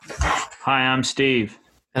Hi, I'm Steve,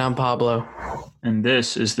 And I'm Pablo. and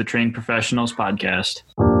this is the Trained Professionals Podcast.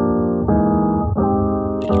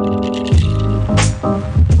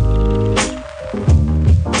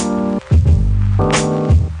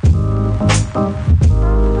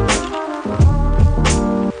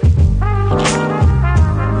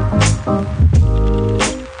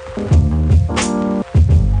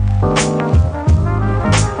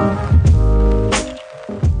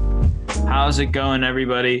 How's it going,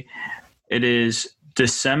 everybody? It is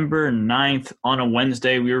December 9th on a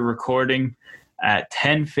Wednesday. We are recording at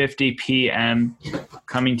 10:50 p.m.,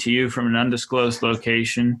 coming to you from an undisclosed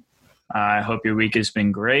location. I hope your week has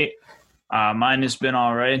been great. Mine has been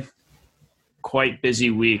all right. Quite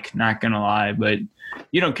busy week, not going to lie, but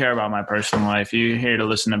you don't care about my personal life. You're here to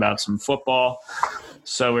listen about some football,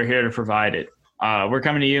 so we're here to provide it. We're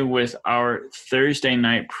coming to you with our Thursday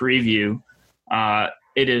night preview.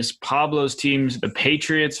 It is Pablo's teams, the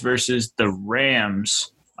Patriots versus the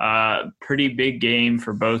Rams. Pretty big game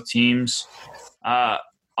for both teams. I'll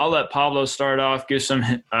let Pablo start off, give some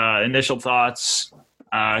initial thoughts,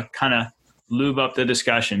 kind of lube up the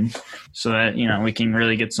discussion so that, we can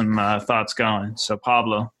really get some thoughts going. So,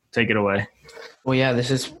 Pablo, take it away. Well, yeah,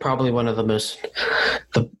 this is probably one of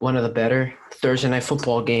the better Thursday night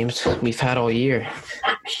football games we've had all year.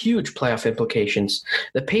 Huge playoff implications.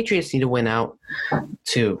 The Patriots need to win out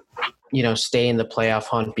to, stay in the playoff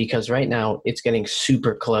hunt, because right now it's getting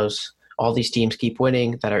super close. All these teams keep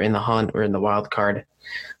winning that are in the hunt or in the wild card.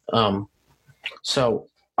 So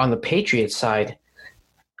on the Patriots side,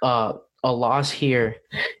 a loss here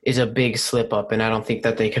is a big slip up, and I don't think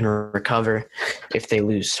that they can recover if they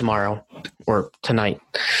lose tomorrow or tonight.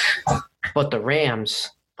 But the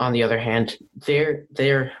Rams, on the other hand, they're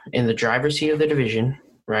in the driver's seat of the division,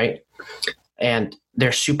 right? And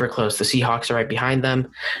they're super close. The Seahawks are right behind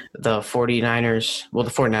them. The 49ers, well,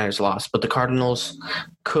 the 49ers lost, but the Cardinals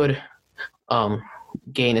could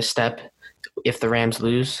gain a step if the Rams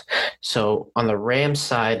lose. So on the Rams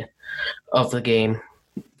side of the game,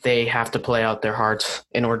 they have to play out their hearts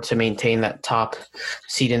in order to maintain that top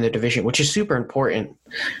seed in the division, which is super important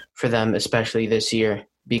for them, especially this year,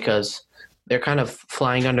 because they're kind of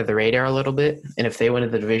flying under the radar a little bit. And if they win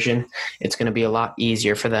the division, it's going to be a lot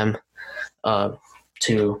easier for them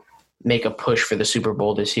to make a push for the Super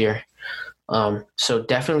Bowl this year. So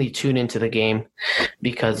definitely tune into the game,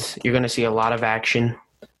 because you're going to see a lot of action,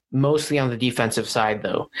 mostly on the defensive side,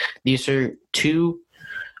 though. These are two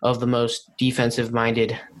of the most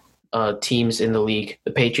defensive-minded teams in the league.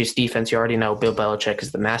 The Patriots defense, you already know Bill Belichick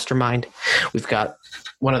is the mastermind. We've got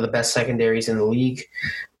one of the best secondaries in the league.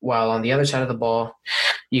 While on the other side of the ball,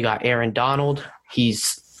 you got Aaron Donald.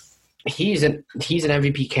 He's an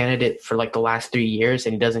MVP candidate for like the last 3 years,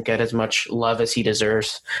 and he doesn't get as much love as he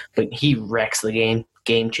deserves, but he wrecks the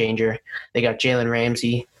game changer. They got Jalen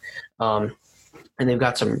Ramsey, and they've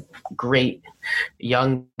got some great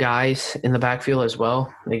young guys in the backfield as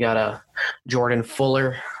well. They got Jordan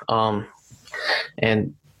Fuller,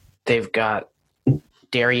 and they've got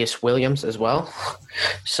Darius Williams as well.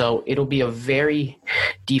 So it'll be a very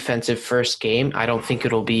defensive first game. I don't think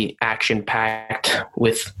it'll be action-packed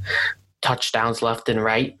with touchdowns left and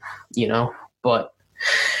right, but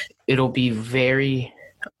it'll be very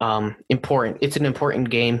important. It's an important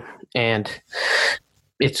game, and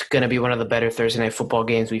it's going to be one of the better Thursday night football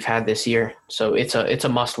games we've had this year. So it's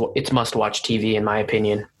must-watch TV, in my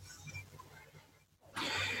opinion.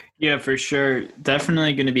 Yeah, for sure.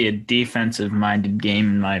 Definitely going to be a defensive-minded game,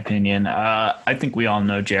 in my opinion. I think we all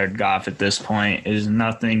know Jared Goff at this point is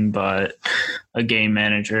nothing but a game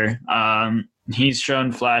manager. He's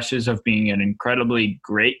shown flashes of being an incredibly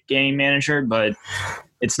great game manager, but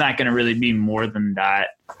it's not going to really be more than that.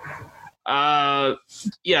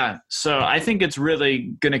 So I think it's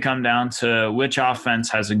really going to come down to which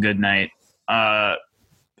offense has a good night.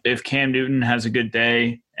 If Cam Newton has a good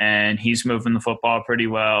day and he's moving the football pretty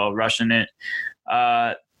well, rushing it,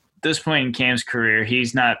 this point in Cam's career,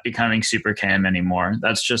 he's not becoming Super Cam anymore.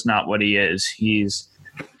 That's just not what he is. He's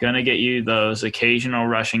going to get you those occasional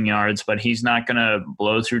rushing yards, but he's not going to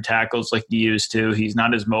blow through tackles like he used to. He's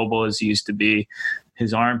not as mobile as he used to be.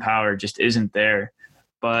 His arm power just isn't there.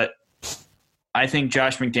 But I think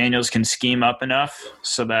Josh McDaniels can scheme up enough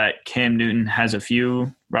so that Cam Newton has a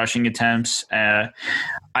few rushing attempts.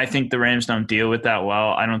 I think the Rams don't deal with that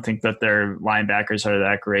well. I don't think that their linebackers are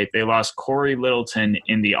that great. They lost Corey Littleton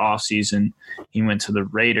in the offseason. He went to the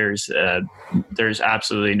Raiders. There's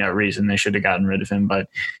absolutely no reason they should have gotten rid of him, but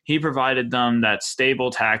he provided them that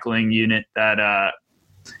stable tackling unit that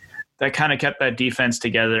kind of kept that defense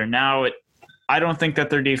together. Now, I don't think that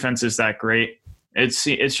their defense is that great. It's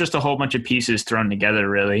just a whole bunch of pieces thrown together,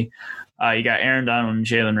 really. You got Aaron Donald and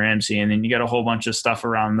Jalen Ramsey, and then you got a whole bunch of stuff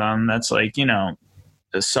around them that's like, the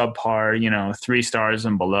subpar, 3 stars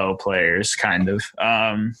and below players kind of.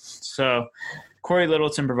 So Corey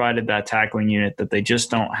Littleton provided that tackling unit that they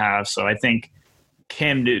just don't have. So I think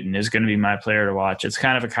Cam Newton is going to be my player to watch. It's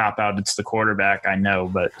kind of a cop-out. It's the quarterback, I know.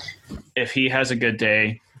 But if he has a good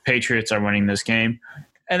day, Patriots are winning this game.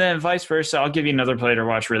 And then vice versa, I'll give you another player to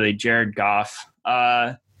watch, really, Jared Goff.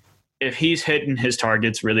 If he's hitting his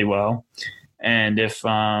targets really well, and if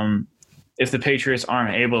the Patriots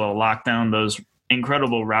aren't able to lock down those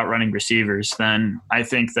incredible route-running receivers, then I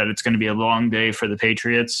think that it's going to be a long day for the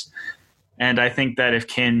Patriots. And I think that if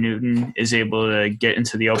Cam Newton is able to get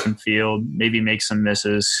into the open field, maybe make some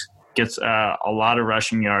misses, gets a lot of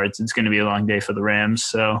rushing yards, it's going to be a long day for the Rams.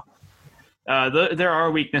 So there are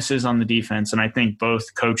weaknesses on the defense, and I think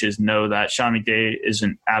both coaches know that. Sean McVay is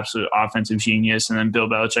an absolute offensive genius, and then Bill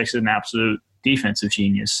Belichick is an absolute defensive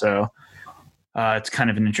genius. So it's kind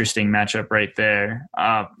of an interesting matchup right there.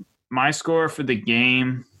 My score for the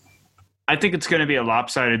game, I think it's going to be a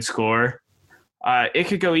lopsided score. It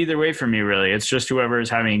could go either way for me, really. It's just whoever is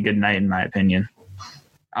having a good night, in my opinion.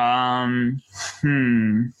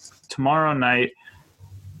 Tomorrow night,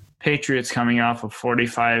 Patriots coming off a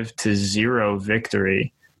 45-0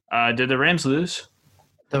 victory. Did the Rams lose?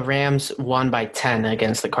 The Rams won by 10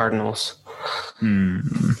 against the Cardinals.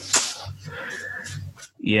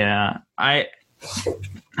 Yeah, I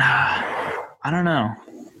don't know.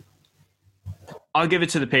 I'll give it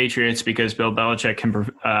to the Patriots because Bill Belichick can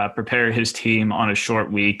prepare his team on a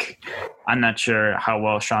short week. I'm not sure how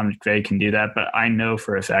well Sean McVay can do that, but I know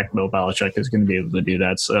for a fact Bill Belichick is going to be able to do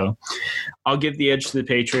that. So I'll give the edge to the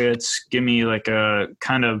Patriots. Give me like a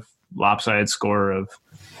kind of lopsided score of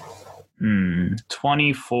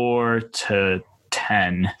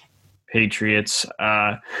 24-10 Patriots.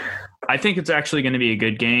 I think it's actually going to be a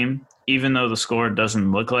good game. Even though the score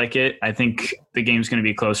doesn't look like it, I think the game's going to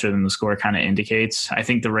be closer than the score kind of indicates. I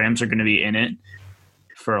think the Rams are going to be in it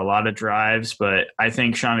for a lot of drives, but I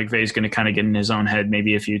think Sean McVay is going to kind of get in his own head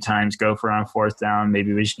maybe a few times, go for on 4th down.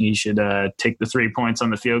 Maybe he should take the 3 points on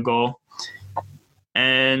the field goal.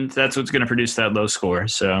 And that's what's going to produce that low score.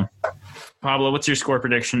 So, Pablo, what's your score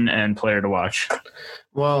prediction and player to watch?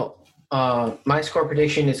 Well, my score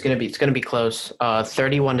prediction is going to be close.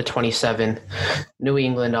 31-27. New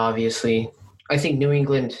England, obviously. I think New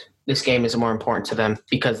England, this game is more important to them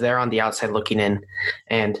because they're on the outside looking in.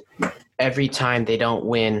 And every time they don't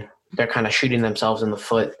win, they're kind of shooting themselves in the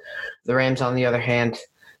foot. The Rams, on the other hand,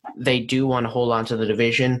 they do want to hold on to the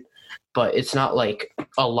division, but it's not like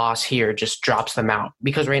a loss here just drops them out.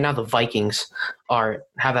 Because right now the Vikings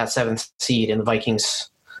have that 7th seed, and the Vikings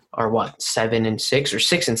are 7-6 or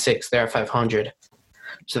 6-6. They're at 500.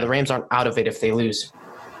 So the Rams aren't out of it if they lose,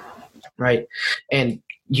 right? And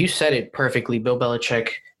you said it perfectly. Bill Belichick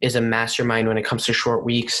is a mastermind when it comes to short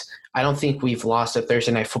weeks. I don't think we've lost a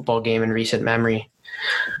Thursday night football game in recent memory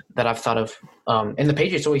that I've thought of. And the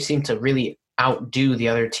Patriots always seem to really outdo the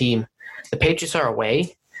other team. The Patriots are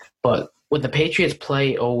away, but when the Patriots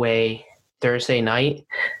play away Thursday night,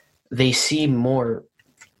 they seem more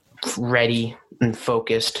ready and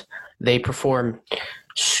focused. They perform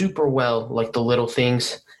super well, like the little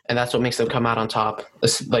things, and that's what makes them come out on top.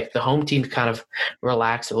 It's like the home team kind of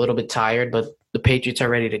relaxed, a little bit tired, but the Patriots are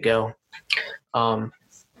ready to go. One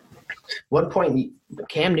point,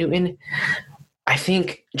 Cam Newton, I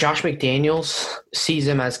think Josh McDaniels sees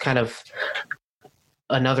him as kind of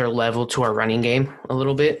another level to our running game a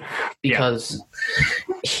little bit because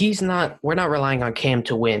we're not relying on Cam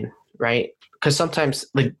to win, right? Because sometimes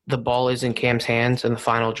the ball is in Cam's hands in the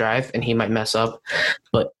final drive and he might mess up.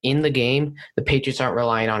 But in the game, the Patriots aren't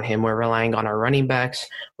relying on him. We're relying on our running backs.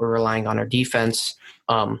 We're relying on our defense.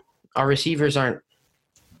 Our receivers aren't,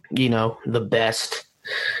 the best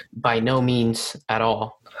by no means at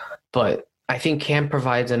all. But I think Cam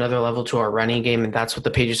provides another level to our running game, and that's what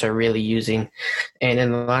the Patriots are really using. And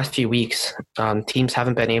in the last few weeks, teams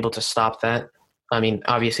haven't been able to stop that. I mean,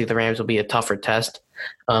 obviously the Rams will be a tougher test.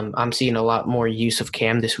 I'm seeing a lot more use of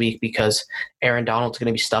Cam this week because Aaron Donald's going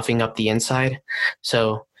to be stuffing up the inside.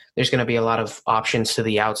 So there's going to be a lot of options to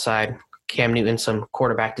the outside. Cam Newton, some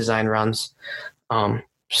quarterback design runs. I'm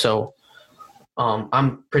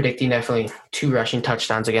predicting definitely 2 rushing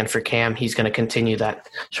touchdowns again for Cam. He's going to continue that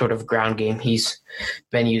sort of ground game he's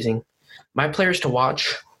been using. My players to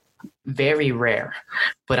watch, very rare,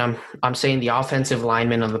 but I'm saying the offensive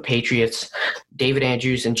linemen on the Patriots, David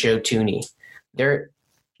Andrews and Joe Thuney. They're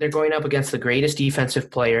going up against the greatest defensive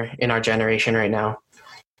player in our generation right now.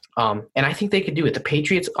 And I think they could do it. The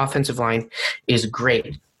Patriots offensive line is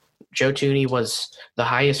great. Joe Thuney was the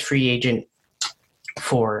highest free agent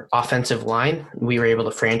for offensive line. We were able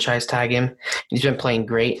to franchise tag him. He's been playing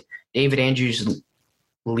great. David Andrews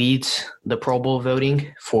leads the Pro Bowl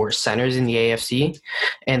voting for centers in the AFC,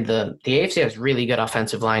 and the AFC has really good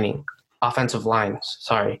offensive lines.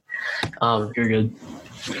 You're good.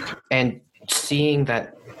 And seeing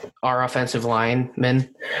that our offensive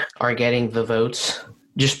linemen are getting the votes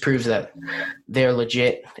just proves that they're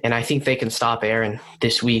legit, and I think they can stop Aaron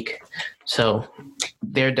this week. So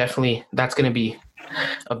that's going to be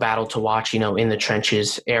a battle to watch, in the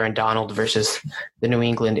trenches, Aaron Donald versus the New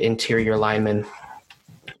England interior linemen.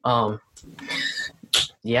 I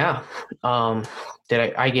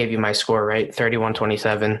gave you my score, right?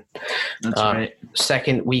 31-27. That's right.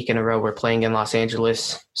 Second week in a row we're playing in Los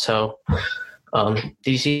Angeles. So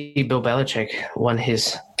did you see Bill Belichick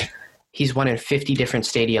he's won in 50 different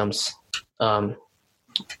stadiums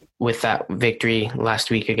with that victory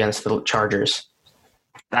last week against the Chargers.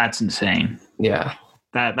 That's insane. Yeah.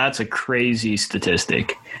 That's a crazy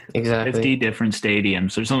statistic. Exactly. 50 different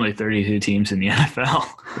stadiums. There's only 32 teams in the NFL.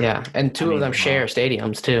 Yeah, and two of them share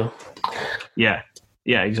stadiums too. Yeah,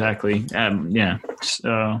 exactly.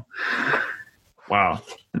 So, wow.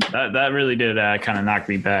 That really did kind of knock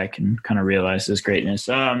me back and kind of realize his greatness.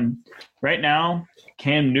 Right now,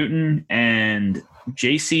 Cam Newton and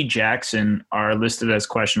J.C. Jackson are listed as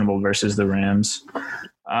questionable versus the Rams.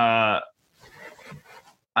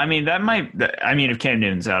 If Cam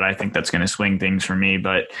Newton's out, I think that's going to swing things for me.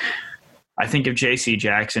 But I think if J.C.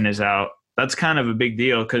 Jackson is out, that's kind of a big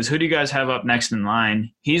deal because who do you guys have up next in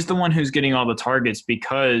line? He's the one who's getting all the targets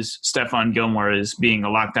because Stephon Gilmore is being a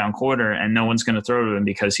lockdown corner and no one's going to throw to him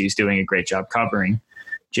because he's doing a great job covering.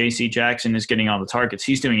 J.C. Jackson is getting all the targets.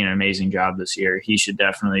 He's doing an amazing job this year. He should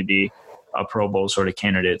definitely be a Pro Bowl sort of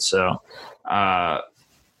candidate. So, I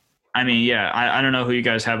don't know who you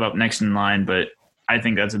guys have up next in line, but I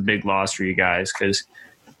think that's a big loss for you guys because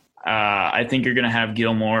I think you're going to have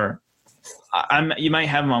Gilmore. You might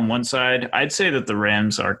have him on one side. I'd say that the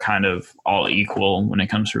Rams are kind of all equal when it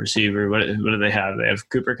comes to receiver. What do they have? They have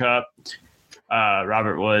Cooper Kupp,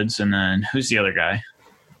 Robert Woods, and then who's the other guy?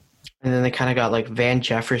 And then they kind of got like Van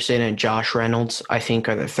Jefferson and Josh Reynolds, I think,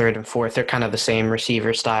 are the third and fourth. They're kind of the same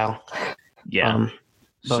receiver style. Yeah.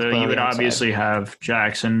 So you would obviously have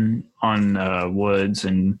Jackson on Woods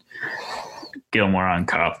and Gilmore on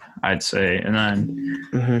Kupp, I'd say. And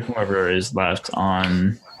then whoever is left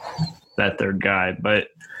on that third guy. But,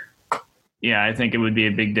 yeah, I think it would be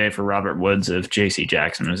a big day for Robert Woods if J.C.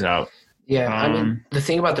 Jackson was out. Yeah, the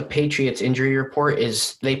thing about the Patriots injury report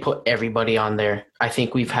is they put everybody on there. I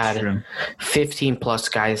think we've had 15-plus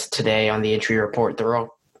guys today on the injury report. They're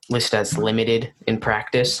all listed as limited in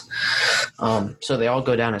practice. So they all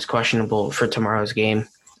go down as questionable for tomorrow's game.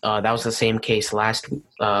 That was the same case last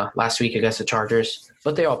week against the Chargers,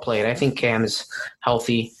 but they all played. I think Cam is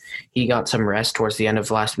healthy. He got some rest towards the end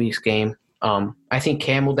of last week's game. I think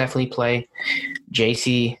Cam will definitely play.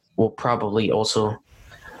 JC will probably also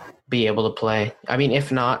be able to play. I mean,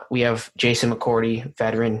 if not, we have Jason McCourty,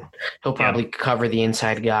 veteran. He'll probably cover the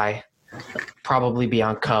inside guy, probably be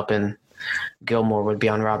on Kupp, and Gilmore would be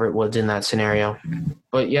on Robert Woods in that scenario.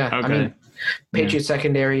 But, yeah, okay. Patriots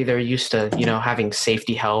secondary, they're used to, having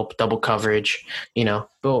safety help, double coverage.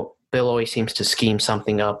 Bill always seems to scheme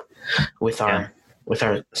something up with our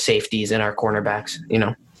safeties and our cornerbacks,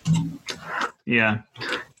 Yeah.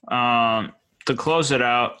 To close it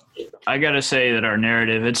out, I got to say that our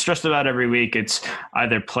narrative, it's just about every week. It's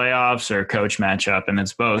either playoffs or coach matchup, and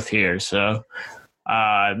it's both here. So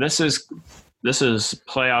this is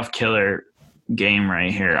playoff killer game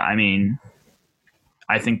right here. I mean,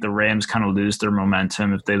 I think the Rams kind of lose their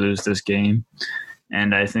momentum if they lose this game,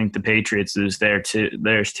 and I think the Patriots lose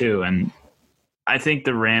theirs too. And I think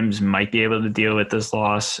the Rams might be able to deal with this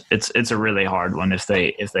loss. It's a really hard one if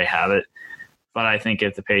they have it. But I think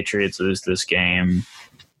if the Patriots lose this game,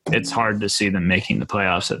 it's hard to see them making the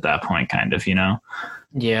playoffs at that point, kind of,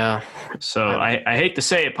 Yeah. So I hate to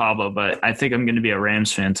say it, Pablo, but I think I'm going to be a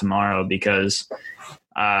Rams fan tomorrow because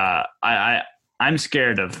I'm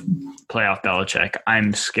scared of playoff Belichick.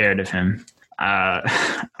 I'm scared of him.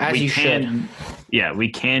 As you should. Yeah, we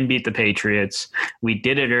can beat the Patriots. We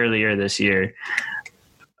did it earlier this year.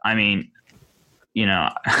 I mean,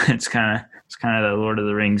 it's kind of the Lord of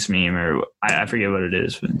the Rings meme, or I forget what it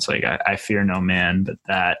is, but it's like I fear no man, but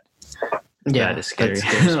that is scary.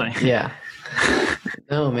 Yeah.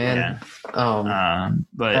 Oh man. Yeah.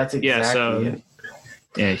 But that's exactly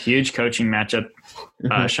it. Huge coaching matchup.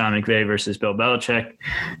 Sean McVay versus Bill Belichick,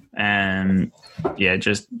 and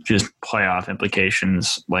just playoff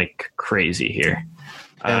implications like crazy here.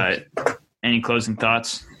 Any closing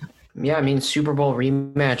thoughts? Yeah, I mean, Super Bowl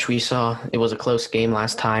rematch, we saw it was a close game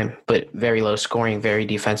last time, but very low scoring, very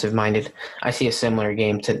defensive minded. I see a similar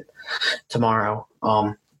game to tomorrow.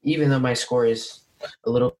 Even though my score is a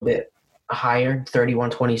little bit higher,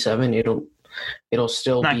 31-27, it'll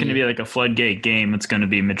still Not going to be like a floodgate game. It's going to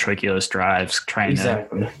be meticulous drives trying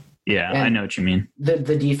exactly. Yeah, And I know what you mean. The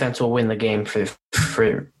defense will win the game for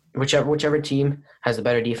whichever team has a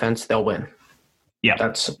better defense, they'll win. Yeah,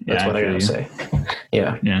 that's what I gotta say.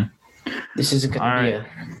 Yeah. This isn't gonna be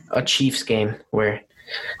a Chiefs game where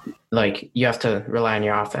like you have to rely on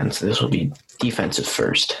your offense. This will be defensive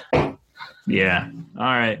first. Yeah. All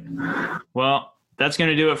right. Well, that's going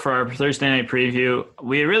to do it for our Thursday night preview.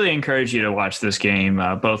 We really encourage you to watch this game,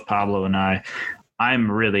 both Pablo and I.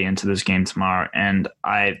 I'm really into this game tomorrow, and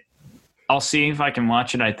I'll see if I can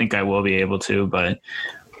watch it. I think I will be able to, but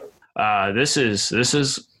this is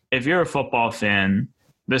if you're a football fan,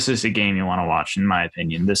 this is a game you want to watch, in my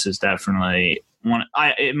opinion. This is definitely one.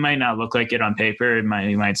 It might not look like it on paper.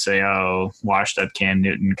 You might say, "Oh, washed up Cam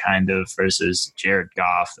Newton kind of versus Jared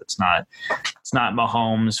Goff." It's not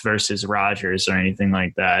Mahomes versus Rodgers or anything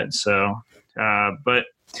like that. So, but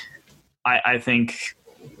I think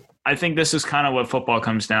this is kind of what football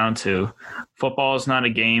comes down to. Football is not a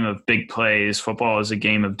game of big plays. Football is a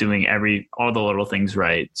game of doing all the little things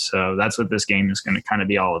right. So that's what this game is going to kind of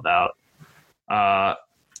be all about.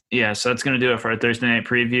 So that's going to do it for our Thursday night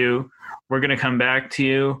preview. We're going to come back to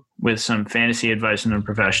you with some fantasy advice from the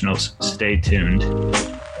professionals. Stay tuned.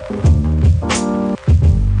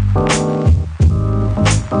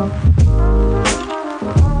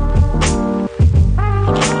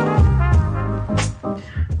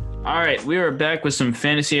 All right, we are back with some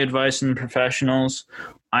fantasy advice from the professionals.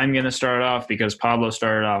 I'm going to start off because Pablo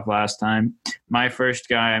started off last time. My first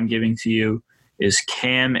guy I'm giving to you is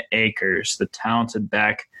Cam Akers, the talented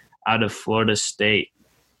back out of Florida State.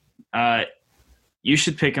 You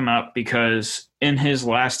should pick him up because in his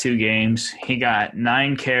last two games, he got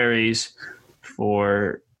 9 carries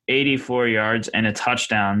for 84 yards and a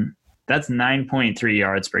touchdown. That's 9.3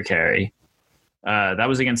 yards per carry. That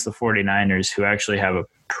was against the 49ers, who actually have a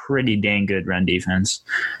pretty dang good run defense.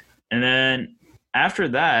 And then after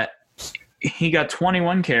that, he got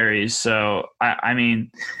 21 carries. So,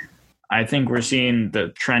 I think we're seeing the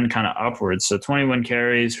trend kind of upwards. So 21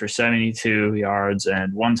 carries for 72 yards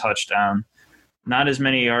and 1 touchdown. Not as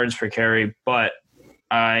many yards per carry, but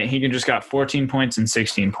he just got 14 points and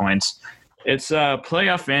 16 points. It's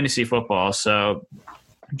playoff fantasy football. So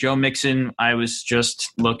Joe Mixon, I was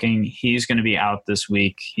just looking, he's going to be out this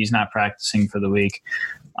week. He's not practicing for the week.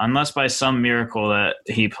 Unless by some miracle that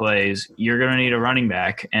he plays, you're going to need a running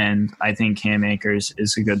back. And I think Cam Akers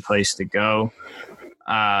is a good place to go.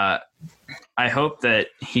 I hope that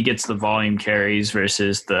he gets the volume carries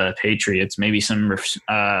versus the Patriots, maybe some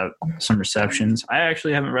receptions. I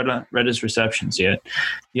actually haven't read his receptions yet.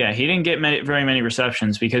 Yeah, he didn't get very many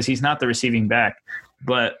receptions because he's not the receiving back.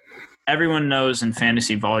 But everyone knows in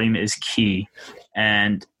fantasy volume is key.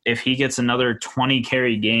 And if he gets another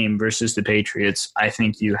 20-carry game versus the Patriots, I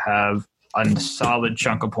think you have a solid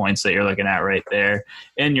chunk of points that you're looking at right there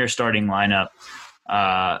in your starting lineup.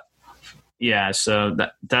 So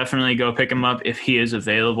definitely go pick him up if he is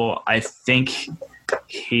available. I think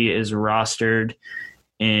he is rostered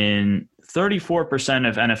in 34%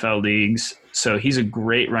 of NFL leagues, so he's a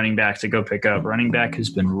great running back to go pick up. Running back has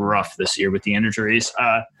been rough this year with the injuries.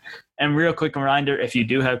 And real quick reminder, if you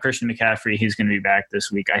do have Christian McCaffrey, he's going to be back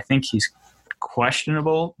this week. I think he's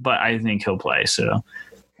questionable, but I think he'll play. So,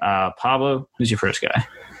 Pablo, who's your first guy?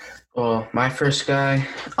 Well, my first guy,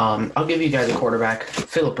 I'll give you guys a quarterback,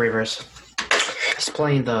 Philip Rivers. He's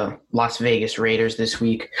playing the Las Vegas Raiders this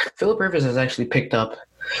week. Philip Rivers has actually picked up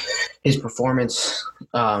his performance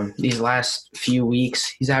these last few weeks.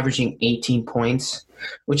 He's averaging 18 points,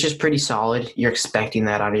 which is pretty solid. You're expecting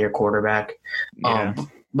that out of your quarterback. Yeah.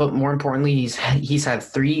 But more importantly, he's had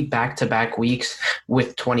 3 back-to-back weeks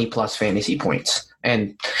with 20-plus fantasy points.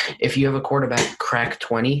 And if you have a quarterback crack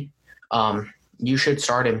 20, you should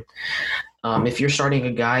start him. If you're starting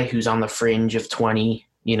a guy who's on the fringe of 20,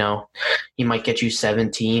 he might get you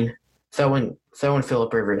 17. Throw in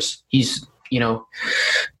Philip Rivers. He's,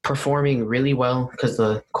 performing really well because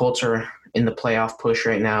the Colts are in the playoff push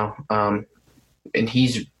right now. And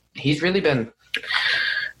he's really been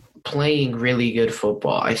playing really good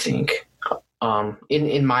football, I think.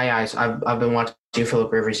 In my eyes, I've been watching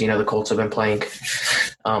Philip Rivers. The Colts have been playing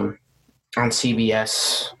on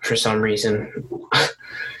CBS for some reason.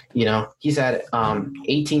 He's had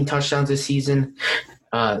 18 touchdowns this season,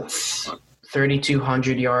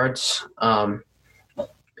 3,200 yards,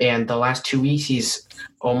 And the last 2 weeks, he's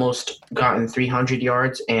almost gotten 300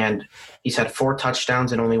 yards, and he's had 4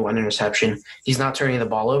 touchdowns and only 1 interception. He's not turning the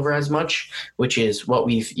ball over as much, which is what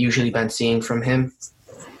we've usually been seeing from him.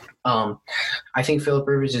 I think Phillip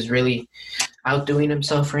Rivers is really outdoing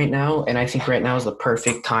himself right now, and I think right now is the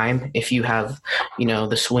perfect time if you have,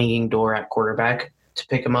 the swinging door at quarterback to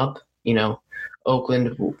pick him up.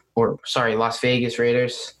 Las Vegas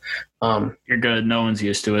Raiders. You're good. No one's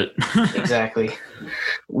used to it. Exactly.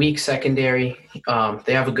 Weak secondary.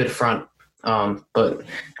 They have a good front, but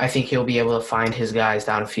I think he'll be able to find his guys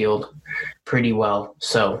downfield pretty well.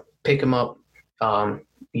 So pick him up.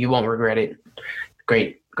 You won't regret it.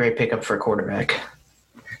 Great pickup for a quarterback.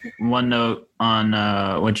 One note on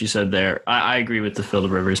what you said there. I agree with the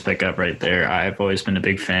Phillip Rivers pickup right there. I've always been a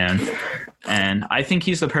big fan. And I think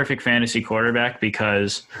he's the perfect fantasy quarterback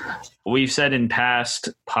because we've said in past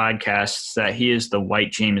podcasts that he is the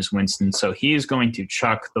white Jameis Winston. So he is going to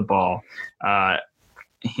chuck the ball.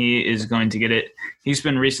 He is going to get it. He's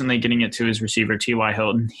been recently getting it to his receiver, T.Y.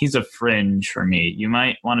 Hilton. He's a fringe for me. You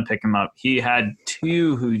might want to pick him up. He had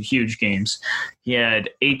 2 huge games. He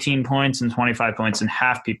had 18 points and 25 points in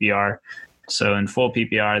half PPR. So in full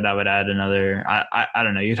PPR, that would add another. I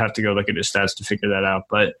don't know. You'd have to go look at his stats to figure that out.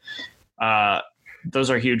 But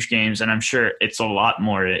those are huge games, and I'm sure it's a lot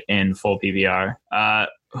more in full PPR.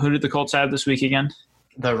 Who did the Colts have this week again?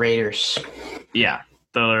 The Raiders. Yeah.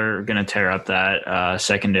 They're going to tear up that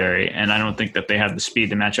secondary, and I don't think that they have the speed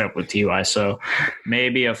to match up with T.Y., so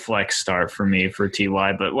maybe a flex start for me for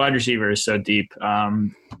T.Y., but wide receiver is so deep.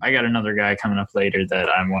 I got another guy coming up later that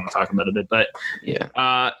I want to talk about a bit, but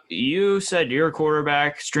yeah. You said you're a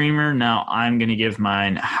quarterback streamer. Now I'm going to give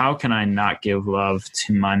mine. How can I not give love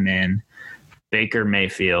to my man, Baker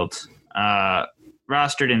Mayfield?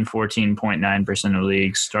 Rostered in 14.9% of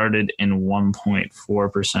leagues, started in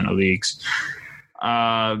 1.4% of leagues.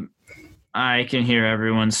 I can hear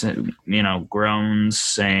everyone say, groans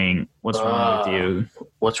saying, "What's wrong with you?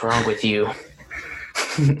 What's wrong with you?"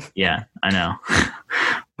 Yeah, I know.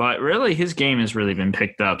 But really, his game has really been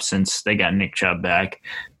picked up since they got Nick Chubb back.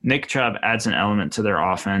 Nick Chubb adds an element to their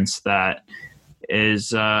offense that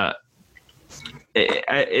is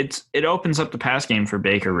it opens up the pass game for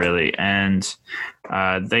Baker, really. And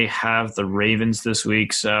they have the Ravens this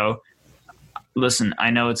week, so listen,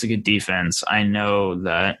 I know it's a good defense. I know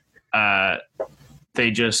that they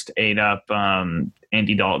just ate up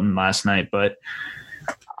Andy Dalton last night, but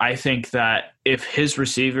I think that if his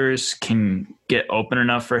receivers can get open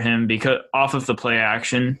enough for him because off of the play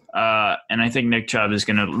action, and I think Nick Chubb is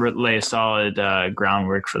going to lay a solid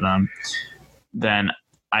groundwork for them, then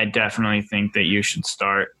I definitely think that you should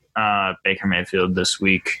start Baker Mayfield this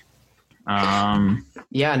week.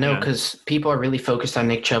 Because people are really focused on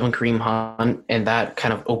Nick Chubb and Kareem Hunt, and that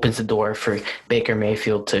kind of opens the door for Baker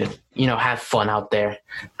Mayfield to, have fun out there,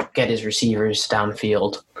 get his receivers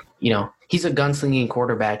downfield. He's a gunslinging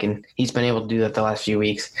quarterback, and he's been able to do that the last few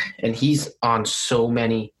weeks. And he's on so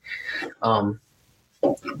many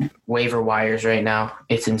waiver wires right now.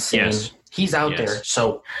 It's insane. Yes. He's out there,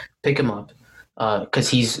 so pick him up because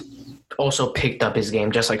he's also picked up his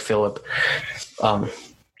game, just like Phillip.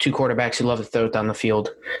 2 quarterbacks who love to throw it down the field.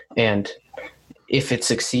 And if it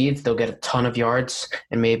succeeds, they'll get a ton of yards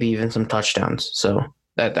and maybe even some touchdowns. So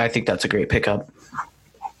I think that's a great pickup.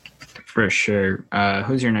 For sure.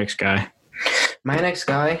 Who's your next guy? My next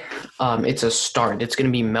guy, it's a start. It's going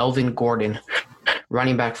to be Melvin Gordon,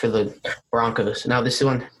 running back for the Broncos. Now, this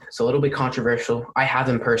one is a little bit controversial. I have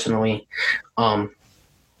him personally.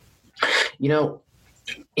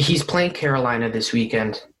 He's playing Carolina this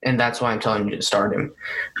weekend, and that's why I'm telling you to start him.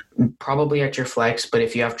 Probably at your flex, but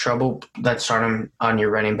if you have trouble, let's start him on your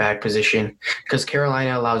running back position because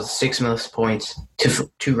Carolina allows 6 most points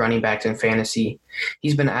to running backs in fantasy.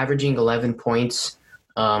 He's been averaging 11 points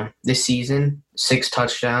this season, 6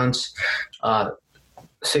 touchdowns,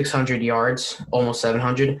 600 yards, almost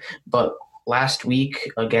 700. But last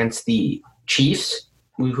week against the Chiefs,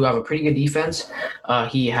 who have a pretty good defense,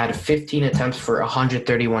 he had 15 attempts for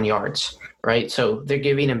 131 yards, right? So they're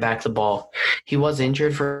giving him back the ball. He was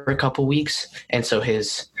injured for a couple weeks, and so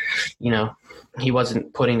his, he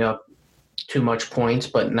wasn't putting up too much points,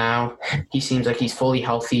 but now he seems like he's fully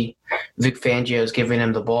healthy. Vic Fangio is giving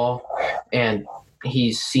him the ball, and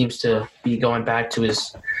he seems to be going back to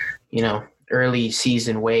his, early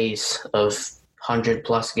season ways of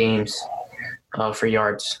 100-plus games for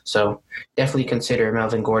yards. So definitely consider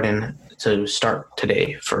Melvin Gordon to start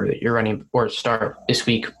today for your start this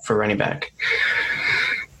week for running back.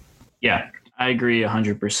 Yeah, I agree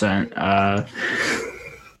 100%.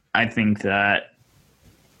 I think that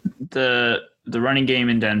the running game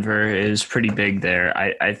in Denver is pretty big there.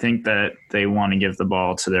 I think that they want to give the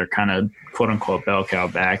ball to their kind of quote-unquote bell cow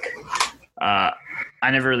back. I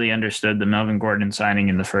never really understood the Melvin Gordon signing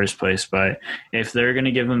in the first place, but if they're going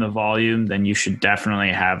to give him the volume, then you should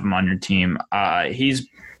definitely have him on your team. He's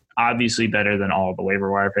obviously better than all the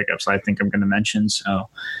waiver wire pickups I think I'm going to mention. So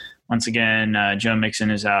once again, Joe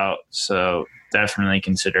Mixon is out, so definitely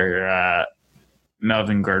consider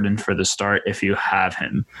Melvin Gordon for the start if you have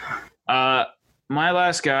him. My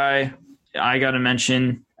last guy I got to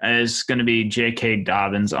mention is going to be J.K.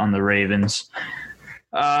 Dobbins on the Ravens.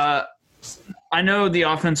 I know the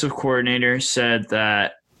offensive coordinator said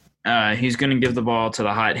that he's going to give the ball to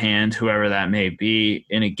the hot hand, whoever that may be,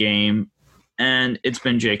 in a game, and it's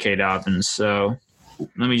been J.K. Dobbins. So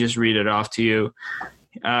let me just read it off to you.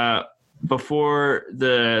 Before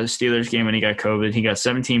the Steelers game when he got COVID, he got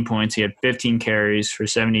 17 points. He had 15 carries for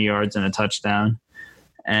 70 yards and a touchdown.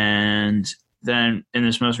 And then in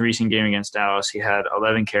this most recent game against Dallas, he had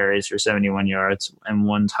 11 carries for 71 yards and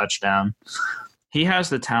 1 touchdown. He has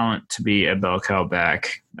the talent to be a bell cow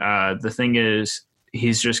back. The thing is,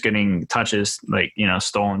 he's just getting touches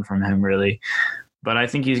stolen from him, really. But I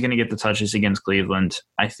think he's going to get the touches against Cleveland.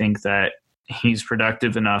 I think that he's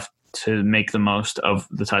productive enough to make the most of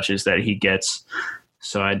the touches that he gets.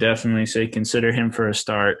 So I definitely say consider him for a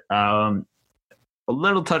start. A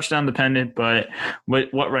little touchdown dependent, but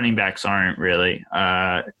what running backs aren't really.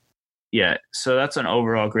 So that's an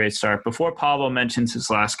overall great start. Before Pablo mentions his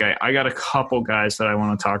last guy, I got a couple guys that I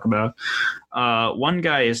want to talk about. One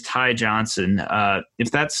guy is Ty Johnson.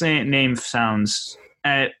 If that name sounds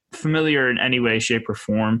familiar in any way, shape, or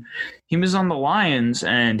form, he was on the Lions,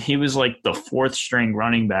 and he was like the 4th string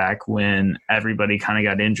running back when everybody kind of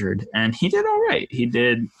got injured, and he did all right. He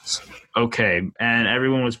did okay, and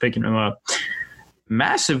everyone was picking him up.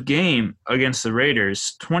 Massive game against the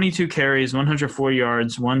Raiders, 22 carries, 104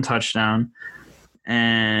 yards, 1 touchdown.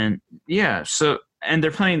 And and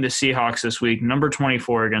they're playing the Seahawks this week, number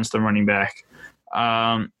 24 against the running back.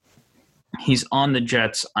 He's on the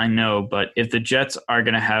Jets, I know, but if the Jets are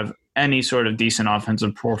going to have any sort of decent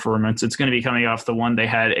offensive performance, it's going to be coming off the one they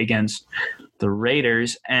had against the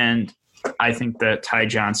Raiders. And I think that Ty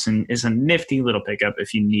Johnson is a nifty little pickup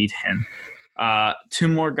if you need him. 2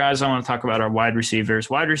 more guys I want to talk about are wide receivers.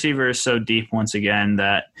 Wide receiver is so deep once again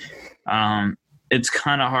that it's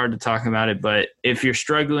kind of hard to talk about it. But if you're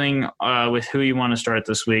struggling with who you want to start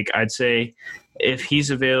this week, I'd say if he's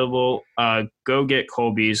available, go get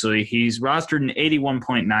Cole Beasley. He's rostered in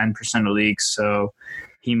 81.9% of leagues, so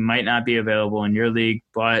he might not be available in your league.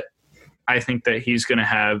 But I think that he's going to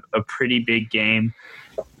have a pretty big game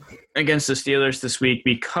against the Steelers this week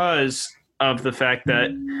because of the fact that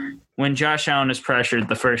when Josh Allen is pressured,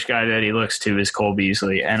 the first guy that he looks to is Cole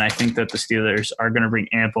Beasley. And I think that the Steelers are going to bring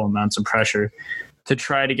ample amounts of pressure to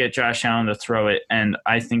try to get Josh Allen to throw it. And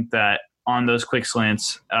I think that on those quick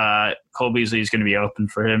slants, Cole Beasley is going to be open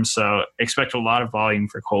for him. So expect a lot of volume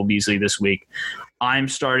for Cole Beasley this week. I'm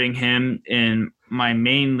starting him in my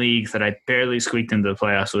main league that I barely squeaked into the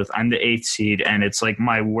playoffs with. I'm the 8th seed, and it's like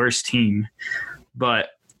my worst team. But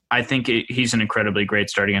I think he's an incredibly great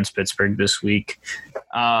start against Pittsburgh this week.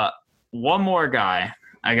 One more guy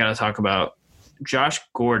I got to talk about, Josh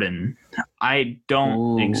Gordon. I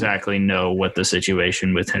don't exactly know what the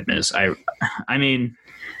situation with him is. I mean,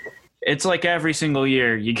 it's like every single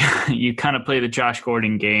year you kind of play the Josh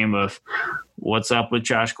Gordon game of what's up with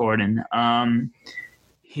Josh Gordon.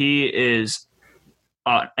 He is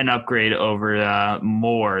an upgrade over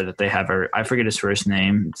Moore that they have. I forget his first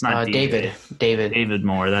name. It's not David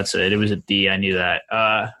Moore. That's it. It was a D. I knew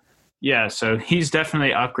that. So he's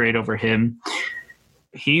definitely an upgrade over him.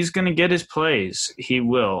 He's going to get his plays. He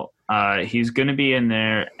will. He's going to be in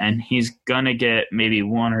there, and he's going to get maybe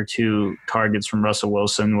 1 or 2 targets from Russell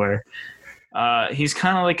Wilson where he's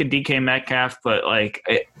kind of like a DK Metcalf, but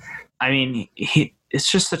it's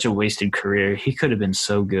just such a wasted career. He could have been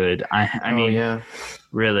so good. I mean,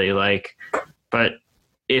 really, but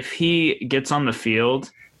if he gets on the field,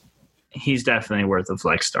 he's definitely worth a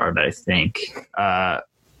flex start, I think.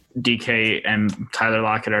 DK and Tyler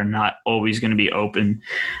Lockett are not always going to be open.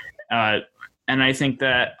 And I think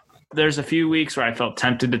that there's a few weeks where I felt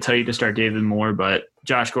tempted to tell you to start David Moore, but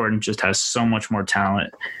Josh Gordon just has so much more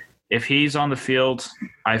talent. If he's on the field,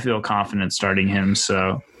 I feel confident starting him.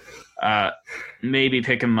 So maybe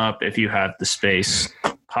pick him up if you have the space.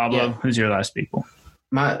 Pablo, who's your last people?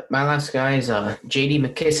 My last guy is J.D.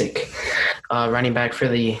 McKissick, running back for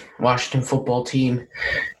the Washington football team.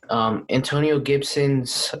 Antonio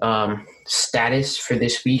Gibson's status for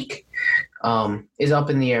this week is up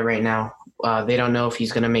in the air right now. They don't know if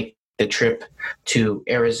he's going to make the trip to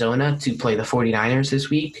Arizona to play the 49ers this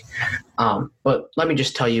week. But let me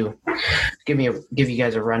just tell you, give you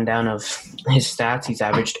guys a rundown of his stats. He's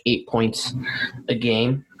averaged 8 points a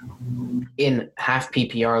game in half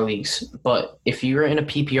PPR leagues. But if you're in a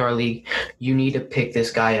PPR league, you need to pick this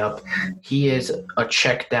guy up. He is a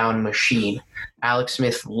check down machine. Alex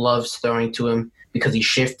Smith loves throwing to him because he's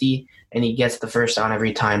shifty and he gets the first down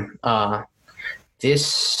every time.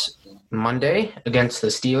 This Monday against the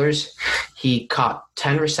Steelers, he caught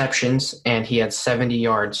 10 receptions and he had 70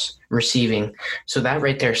 yards receiving. So that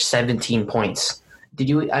right there, 17 points. Did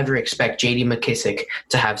you ever expect J.D. McKissic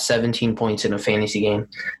to have 17 points in a fantasy game?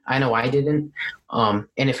 I know I didn't. And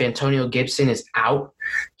if Antonio Gibson is out,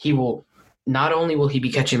 not only will he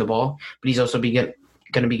be catching the ball, but he's also going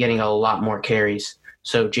to be getting a lot more carries.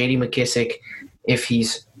 So J.D. McKissic, if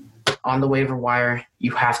he's on the waiver wire,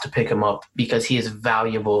 you have to pick him up because he is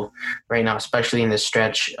valuable right now, especially in this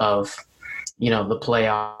stretch of, the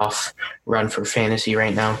playoff run for fantasy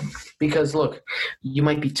right now. Because look, you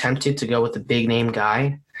might be tempted to go with the big name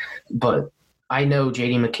guy, but I know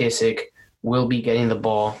J.D. McKissic will be getting the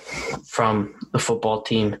ball from the football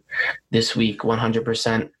team this week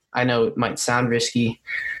 100%. I know it might sound risky,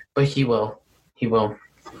 but he will. He will.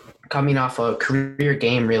 Coming off a career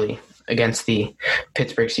game, really, against the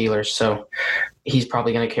Pittsburgh Steelers. So he's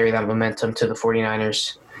probably going to carry that momentum to the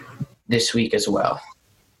 49ers this week as well.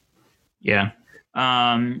 Yeah.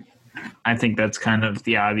 I think that's kind of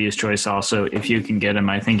the obvious choice also. If you can get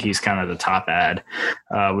him, I think he's kind of the top ad.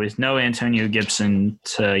 With no Antonio Gibson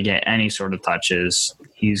to get any sort of touches,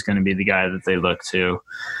 he's going to be the guy that they look to.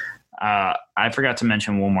 I forgot to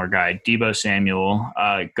mention one more guy, Deebo Samuel.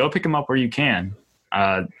 Go pick him up where you can.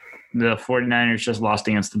 The 49ers just lost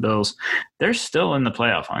against the Bills. They're still in the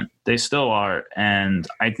playoff hunt. They still are, and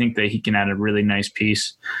I think that he can add a really nice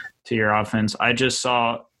piece to your offense. I just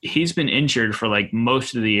saw he's been injured for like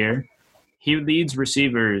most of the year. He leads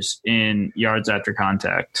receivers in yards after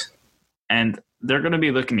contact, and they're going to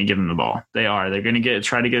be looking to give him the ball. They are. They're going to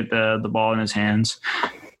try to get the ball in his hands,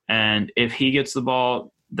 and if he gets the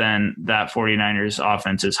ball, then that 49ers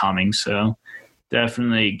offense is humming. So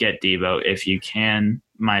definitely get Deebo if you can,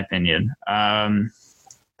 my opinion.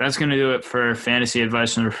 That's going to do it for fantasy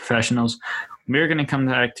advice from the professionals. We're going to come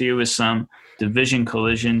back to you with some division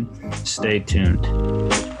collision. Stay tuned.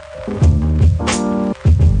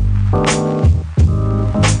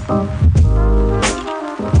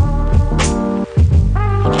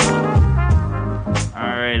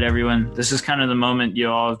 All right, everyone. This is kind of the moment you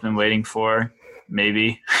all have been waiting for.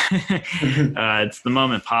 Maybe. It's the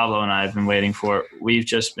moment Pablo and I have been waiting for. We've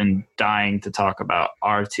just been dying to talk about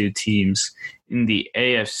our two teams in the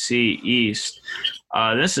AFC East.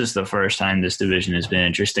 This is the first time this division has been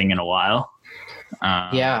interesting in a while.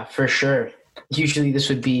 Yeah, for sure. Usually this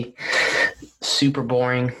would be super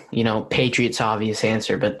boring, Patriots obvious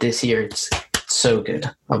answer, but this year it's so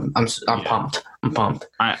good. I'm pumped. I'm pumped.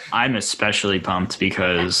 I'm especially pumped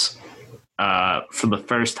because for the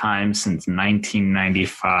first time since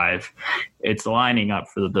 1995, it's lining up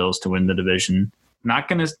for the Bills to win the division. Not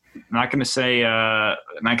gonna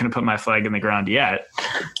put my flag in the ground yet.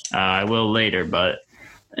 I will later, but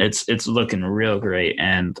it's looking real great,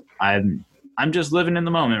 and I'm just living in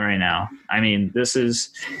the moment right now. I mean, this is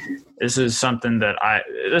something that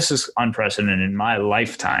this is unprecedented in my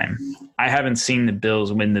lifetime. I haven't seen the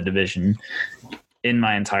Bills win the division in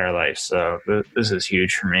my entire life, so this is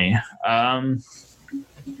huge for me.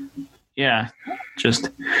 Yeah,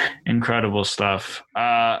 just incredible stuff.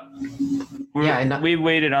 We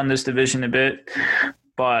waited on this division a bit,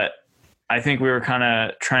 but I think we were kind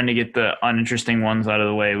of trying to get the uninteresting ones out of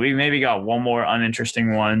the way. We maybe got one more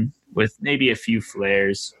uninteresting one with maybe a few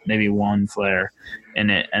flares, maybe one flare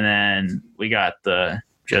in it, and then we got the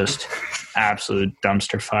just absolute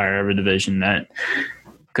dumpster fire of a division that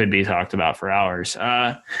could be talked about for hours.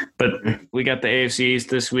 But we got the AFC East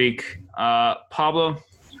this week. Pablo,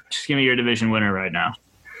 just give me your division winner right now.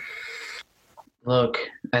 Look,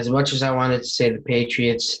 as much as I wanted to say the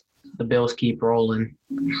Patriots, the Bills keep rolling.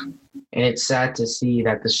 And it's sad to see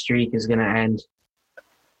that the streak is going to end.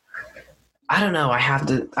 I don't know. I have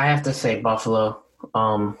to say Buffalo.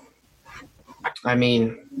 I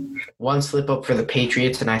mean, one slip up for the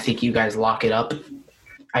Patriots, and I think you guys lock it up.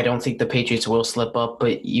 I don't think the Patriots will slip up,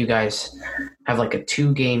 but you guys have like a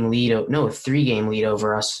 3-game lead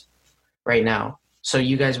over us right now. So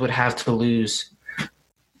you guys would have to lose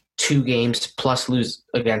 2 games plus lose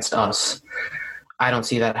against us. I don't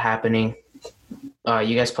see that happening.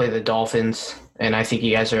 You guys play the Dolphins, and I think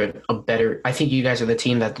you guys are I think you guys are the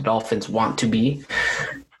team that the Dolphins want to be.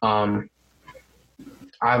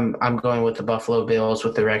 I'm going with the Buffalo Bills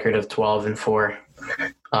with the record of 12-4.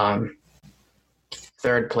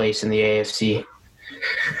 Third place in the AFC.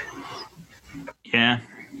 Yeah.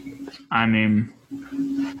 I mean,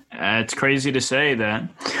 it's crazy to say that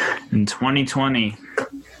in 2020,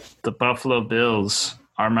 the Buffalo Bills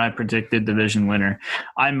are my predicted division winner.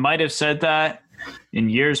 I might have said that in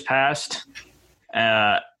years past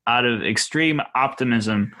out of extreme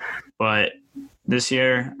optimism, but this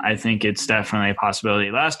year, I think it's definitely a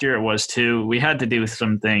possibility. Last year it was too. We had to do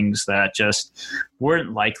some things that just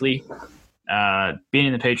weren't likely.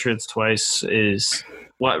 Beating the Patriots twice is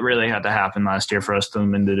what really had to happen last year for us to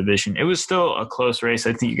win the division. It was still a close race.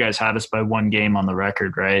 I think you guys had us by one game on the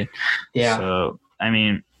record, right? Yeah. So, I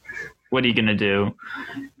mean, what are you going to do?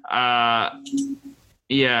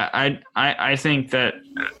 Yeah, I think that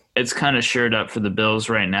it's kind of shored up for the Bills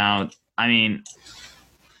right now. I mean,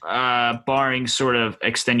 barring sort of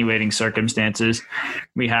extenuating circumstances,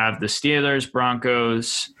 we have the Steelers,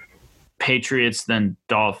 Broncos, Patriots, then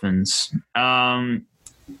Dolphins.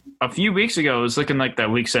 A few weeks ago, it was looking like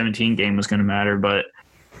that Week 17 game was going to matter, but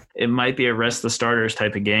it might be a rest the starters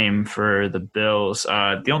type of game for the Bills.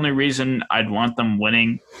 The only reason I'd want them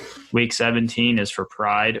winning Week 17 is for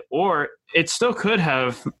pride, or it still could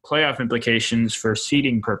have playoff implications for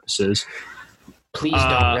seeding purposes. Please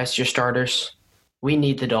don't rest your starters. We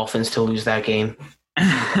need the Dolphins to lose that game.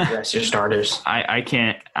 Rest your starters. I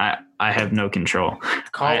can't. I have no control.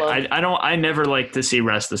 I never like to see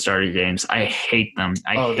rest the starter games. I hate them.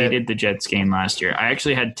 I hated the Jets game last year. I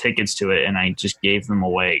actually had tickets to it and I just gave them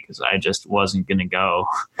away because I just wasn't gonna go.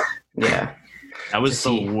 Yeah, that was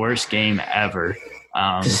the worst game ever.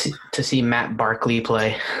 To see Matt Barkley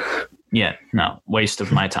play. Yeah, no, waste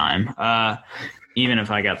of my time. Even if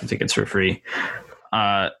I got the tickets for free.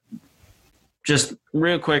 Just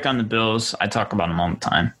real quick on the Bills, I talk about them all the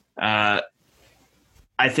time.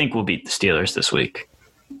 I think we'll beat the Steelers this week.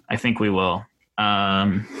 I think we will.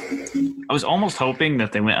 I was almost hoping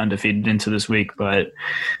that they went undefeated into this week, but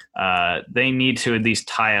they need to at least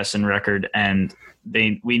tie us in record, and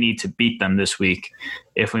we need to beat them this week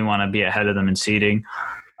if we want to be ahead of them in seeding.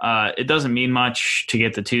 It doesn't mean much to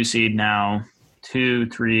get the 2 seed now. 2,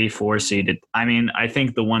 3, 4 seeded. I mean, I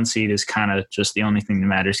think the 1 seed is kind of just the only thing that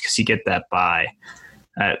matters because you get that bye,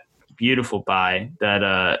 that beautiful bye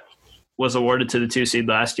that was awarded to the 2 seed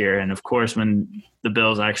last year. And of course, when the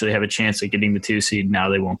Bills actually have a chance at getting the 2 seed, now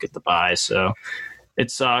they won't get the bye. So it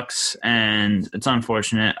sucks and it's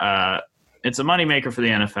unfortunate. It's a moneymaker for the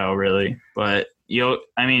NFL, really. But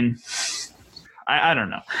I don't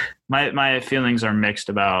know. My feelings are mixed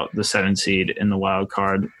about the 7 seed in the wild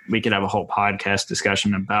card. We could have a whole podcast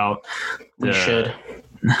discussion about. We should.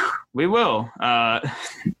 We will.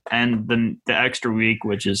 And the extra week,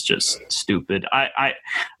 which is just stupid. I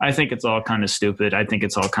think it's all kind of stupid. I think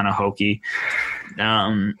it's all kind of hokey.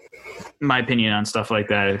 My opinion on stuff like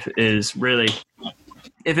that is really,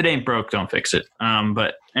 if it ain't broke, don't fix it.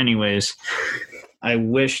 But anyways, I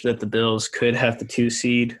wish that the Bills could have the 2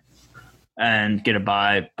 seed and get a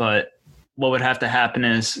bye, but what would have to happen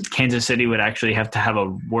is Kansas City would actually have to have a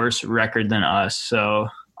worse record than us. So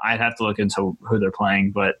I'd have to look into who they're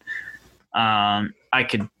playing, but I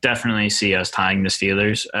could definitely see us tying the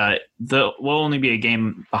Steelers. We'll only be a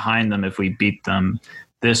game behind them if we beat them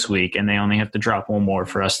this week, and they only have to drop one more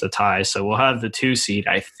for us to tie. So we'll have the 2 seed,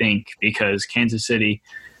 I think, because Kansas City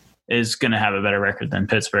is going to have a better record than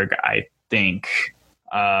Pittsburgh, I think.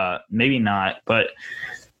 Maybe not, but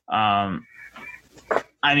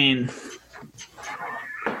I mean,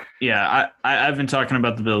 yeah, I've been talking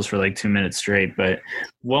about the Bills for like 2 minutes straight, but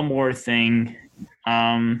one more thing.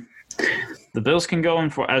 The Bills can go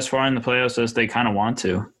as far in the playoffs as they kind of want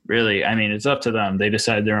to, really. I mean, it's up to them. They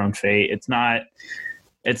decide their own fate. It's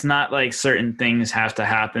not like certain things have to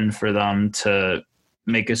happen for them to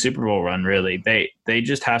make a Super Bowl run, really. They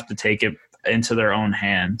just have to take it into their own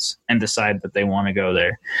hands and decide that they want to go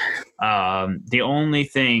there. The only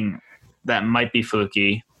thing that might be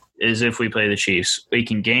fluky is if we play the Chiefs. We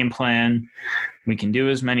can game plan. We can do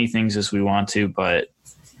as many things as we want to, but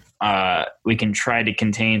we can try to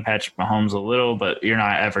contain Patrick Mahomes a little, but you're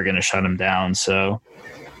not ever going to shut him down. So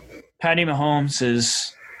Patty Mahomes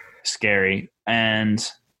is scary. And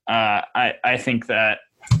I think that,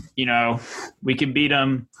 we can beat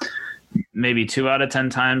him maybe 2 out of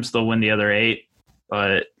 10 times. They'll win the other 8.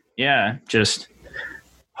 But, yeah, just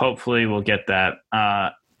hopefully we'll get that.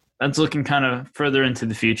 That's looking kind of further into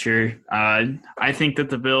the future. I think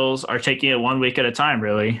that the Bills are taking it 1 week at a time,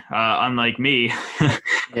 really. Unlike me,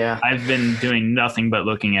 yeah, I've been doing nothing but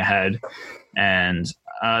looking ahead. And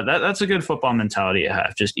that's a good football mentality to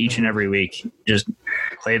have. Just each and every week, just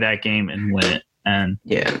play that game and win it. and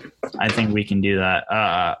Yeah. I think we can do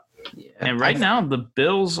that. And right now, the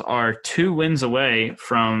Bills are 2 wins away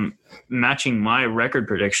from matching my record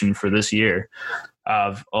prediction for this year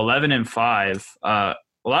of 11-5. A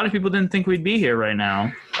lot of people didn't think we'd be here right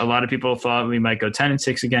now. A lot of people thought we might go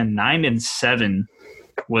 10-6 again. 9-7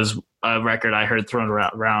 was a record I heard thrown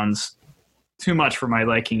around. Too much for my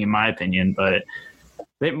liking, in my opinion, but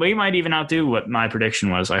we might even outdo what my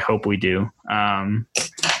prediction was. I hope we do.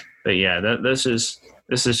 But yeah, this is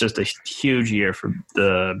just a huge year for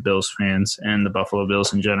the Bills fans and the Buffalo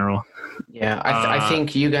Bills in general. Yeah, I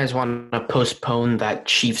think you guys want to postpone that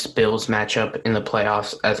Chiefs-Bills matchup in the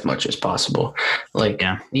playoffs as much as possible.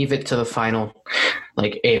 Leave it to the final,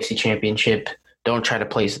 AFC Championship. Don't try to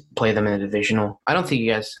play them in the divisional. I don't think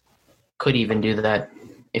you guys could even do that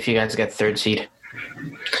if you guys get 3rd seed.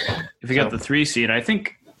 If you got the 3 seed, I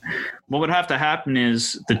think what would have to happen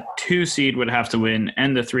is the 2 seed would have to win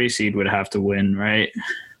and the 3 seed would have to win, right?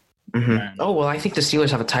 Mm-hmm. Oh, well, I think the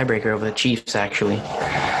Steelers have a tiebreaker over the Chiefs, actually.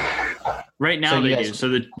 Right now they do. So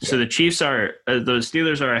the Chiefs are the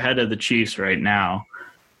Steelers are ahead of the Chiefs right now.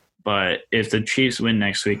 But if the Chiefs win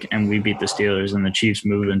next week and we beat the Steelers, then the Chiefs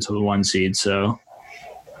move into the 1 seed. So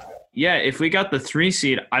yeah, if we got the 3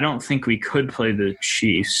 seed, I don't think we could play the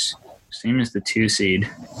Chiefs. Same as the 2 seed.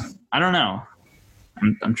 I don't know.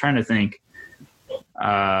 I'm trying to think.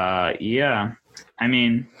 Yeah. I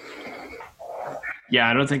mean, yeah,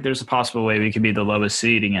 I don't think there's a possible way we could be the lowest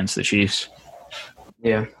seed against the Chiefs.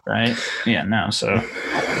 Yeah. Right? Yeah, no. So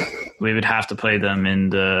we would have to play them in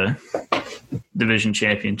the division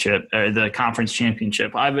championship or the conference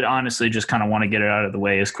championship. I would honestly just kind of want to get it out of the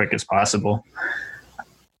way as quick as possible.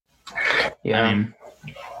 Yeah. I mean,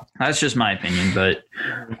 that's just my opinion, but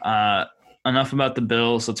enough about the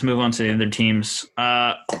Bills. Let's move on to the other teams.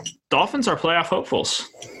 Dolphins are playoff hopefuls.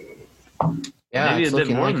 Yeah, maybe a bit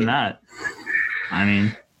more than that. I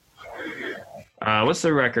mean, what's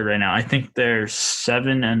their record right now? I think they're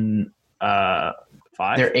 7-5.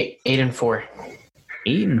 They're 8-4.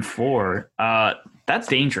 8-4. That's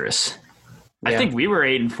dangerous. Yeah. I think we were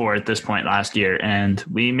 8-4 at this point last year, and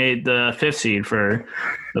we made the 5th seed for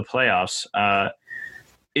the playoffs.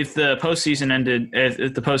 If the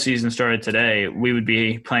postseason started today, we would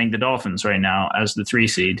be playing the Dolphins right now as the 3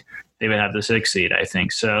 seed. They would have the 6 seed, I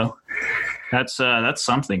think. So that's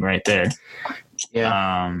something right there.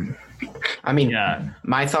 Yeah.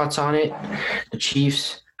 My thoughts on it, the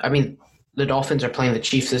Chiefs. The Dolphins are playing the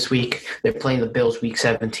Chiefs this week. They're playing the Bills week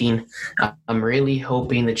 17. I'm really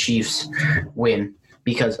hoping the Chiefs win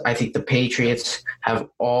because I think the Patriots have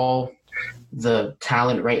all the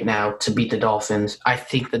talent right now to beat the Dolphins. I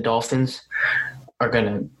think the Dolphins are going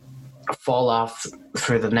to fall off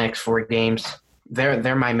for the next 4 games.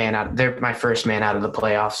 They're my man out. They're my first man out of the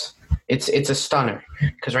playoffs. It's a stunner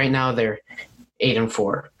because right now they're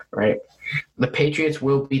 8-4, right? The Patriots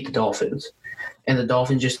will beat the Dolphins, and the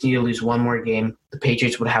Dolphins just need to lose 1 more game. The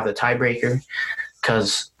Patriots would have the tiebreaker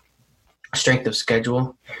because strength of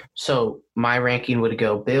schedule. So my ranking would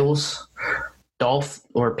go Bills,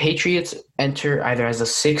 Patriots enter either as a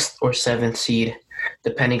 6th or 7th seed,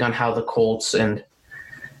 depending on how the Colts and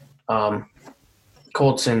I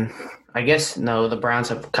guess the Browns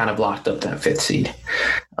have kind of locked up that 5th seed.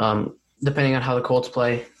 Depending on how the Colts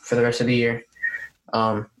play for the rest of the year.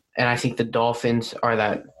 And I think the Dolphins are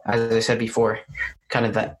that, as I said before, kind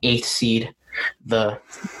of the 8th seed, the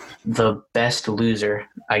best loser,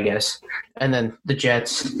 I guess. And then the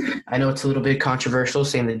Jets, I know it's a little bit controversial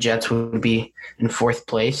saying the Jets would be in 4th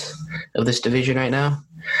place of this division right now.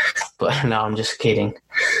 But no, I'm just kidding.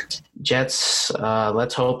 Jets,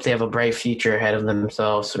 let's hope they have a bright future ahead of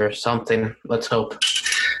themselves or something. Let's hope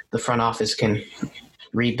the front office can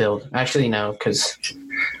rebuild. Actually, no, because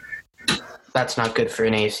that's not good for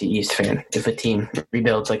an AFC East fan if a team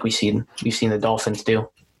rebuilds like we've seen the Dolphins do.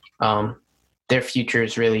 Their future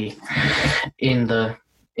is really in the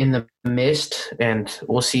mist, and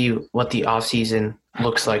we'll see what the offseason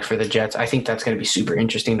looks like for the Jets. I think that's going to be super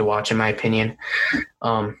interesting to watch, in my opinion.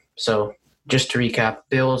 So just to recap,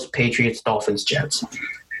 Bills, Patriots, Dolphins, Jets.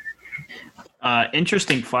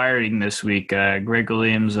 Interesting firing this week. Greg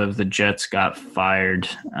Williams of the Jets got fired.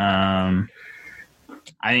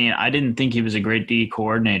 I didn't think he was a great D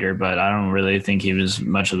coordinator, but I don't really think he was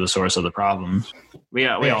much of the source of the problems. We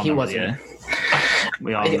all know where the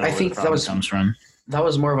problem comes from. That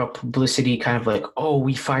was more of a publicity kind of like, oh,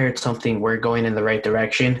 we fired something, we're going in the right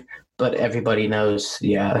direction. But everybody knows,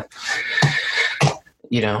 they're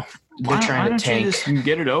trying to tank. You just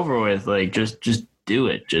get it over with? Like, just do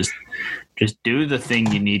it. Just do the thing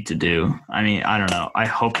you need to do. I mean, I don't know. I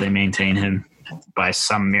hope they maintain him. by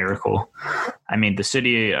some miracle. I mean, the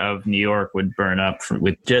city of New York would burn up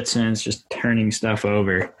with Jetsons just turning stuff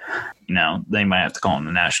over. They might have to call in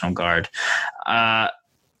the National Guard. Yeah,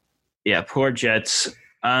 poor Jets.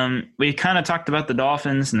 We kind of talked about the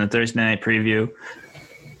Dolphins in the Thursday night preview.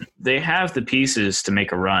 They have the pieces to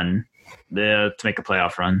make a run, to make a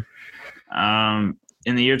playoff run.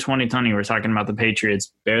 In the year 2020, we're talking about the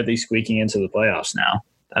Patriots barely squeaking into the playoffs now.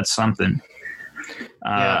 That's something.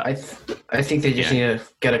 I think they just need to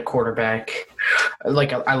get a quarterback.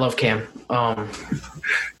 Like, I love Cam,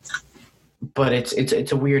 but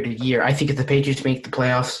it's a weird year. I think if the Patriots make the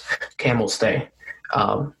playoffs, Cam will stay.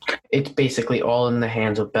 It's basically all in the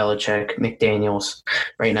hands of Belichick, McDaniels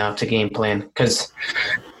right now to game plan, because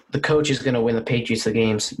the coach is going to win the Patriots the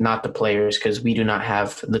games, not the players, because we do not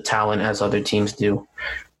have the talent as other teams do.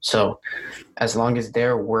 So as long as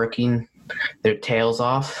they're working their tails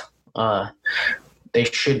off, they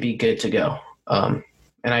should be good to go. And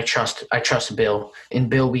I trust Bill. In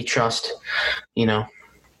Bill we trust,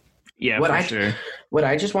 Yeah, sure. What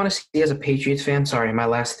I just want to see as a Patriots fan, sorry, my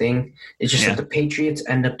last thing, is just that the Patriots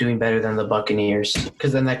end up doing better than the Buccaneers,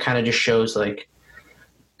 because then that kind of just shows like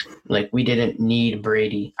we didn't need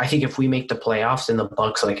Brady. I think if we make the playoffs and the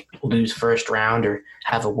Bucs lose first round or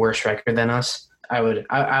have a worse record than us, I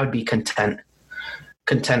would be content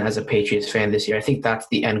as a Patriots fan this year. I think that's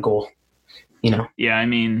the end goal. Yeah, I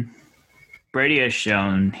mean, Brady has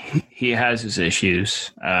shown he has his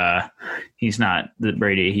issues. He's not the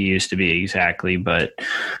Brady he used to be exactly, but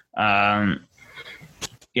I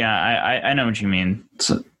know what you mean. It's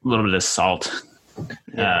a little bit of salt.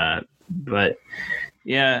 But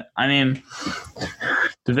yeah, I mean,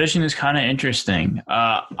 division is kind of interesting.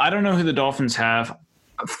 I don't know who the Dolphins have.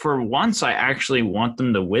 For once, I actually want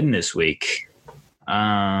them to win this week.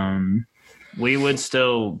 We would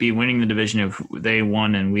still be winning the division if they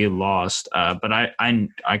won and we lost. But I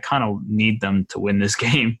kind of need them to win this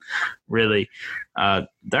game, really. They're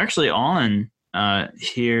actually on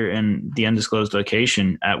here in the undisclosed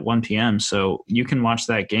location at 1 p.m., so you can watch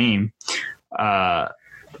that game.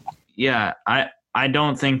 I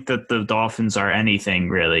don't think that the Dolphins are anything,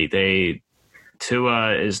 really.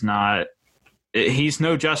 Tua is not – he's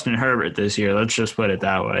no Justin Herbert this year. Let's just put it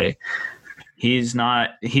that way. He's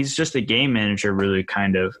just a game manager, really,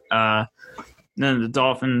 kind of. Then the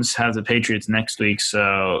Dolphins have the Patriots next week,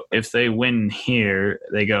 so if they win here,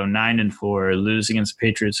 they go 9-4. Lose against the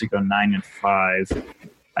Patriots, they go 9-5.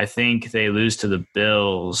 I think they lose to the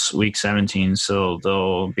Bills week 17, so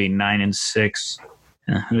they'll be 9-6.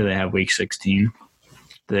 Who do they have week 16?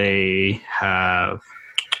 They have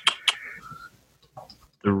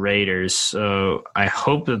the Raiders, so I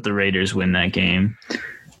hope that the Raiders win that game.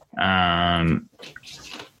 Awesome.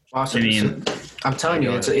 I'm telling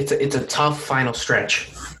you, it's a tough final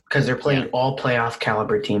stretch because they're playing all playoff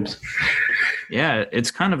caliber teams. Yeah,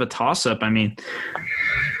 it's kind of a toss-up. I mean,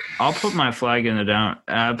 I'll put my flag in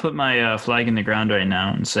the flag in the ground right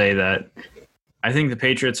now and say that I think the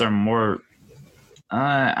Patriots are more.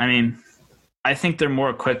 I think they're more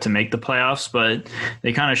equipped to make the playoffs, but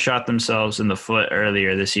they kind of shot themselves in the foot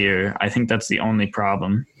earlier this year. I think that's the only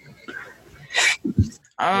problem.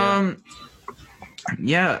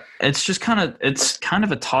 It's just kind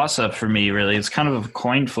of a toss-up for me, really. It's kind of a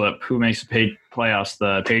coin flip who makes the playoffs,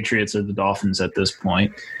 the Patriots or the Dolphins at this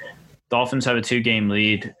point. Dolphins have a 2-game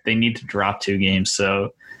lead. They need to drop 2 games.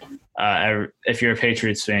 So if you're a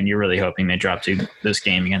Patriots fan, you're really hoping they drop this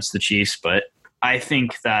game against the Chiefs. But I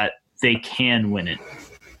think that they can win it.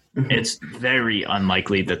 Mm-hmm. It's very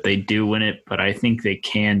unlikely that they do win it, but I think they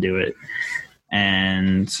can do it.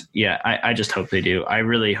 And I just hope they do. I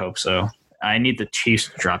really hope so. I need the Chiefs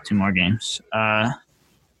to drop 2 more games.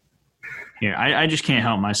 Here, I just can't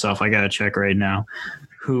help myself. I got to check right now.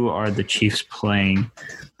 Who are the Chiefs playing?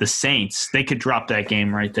 The Saints. They could drop that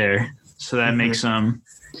game right there. So that makes them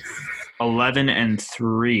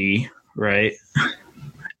 11-3, right?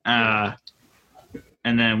 And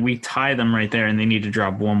then we tie them right there, and they need to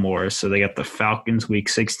drop 1 more. So they got the Falcons week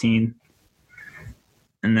 16.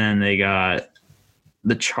 And then they got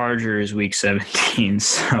the Chargers week 17.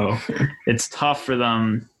 So it's tough for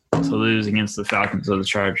them to lose against the Falcons or the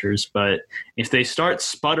Chargers. But if they start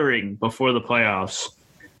sputtering before the playoffs,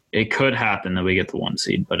 it could happen that we get the 1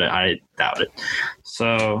 seed, but I doubt it.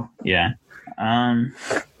 So, yeah.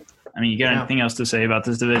 You got anything else to say about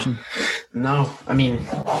this division? No.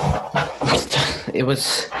 It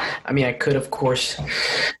was – I could, of course,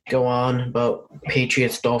 go on about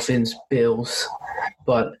Patriots, Dolphins, Bills,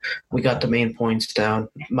 but we got the main points down.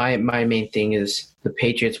 My main thing is the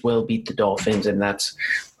Patriots will beat the Dolphins, and that's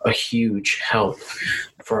a huge help.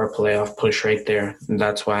 for a playoff push right there. And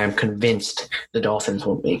that's why I'm convinced the Dolphins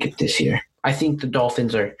won't make it this year. I think the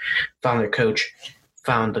Dolphins found their coach,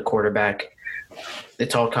 found the quarterback.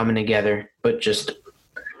 It's all coming together. But just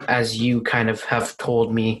as you kind of have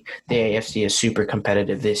told me, the AFC is super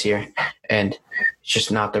competitive this year, and it's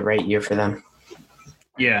just not the right year for them.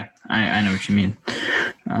 Yeah, I know what you mean.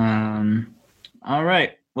 All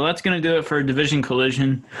right. Well, that's going to do it for Division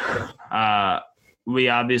Collision. We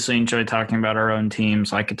obviously enjoy talking about our own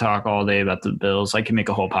teams. I could talk all day about the Bills. I could make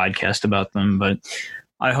a whole podcast about them, but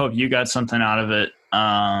I hope you got something out of it.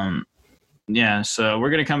 Yeah, so we're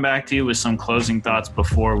going to come back to you with some closing thoughts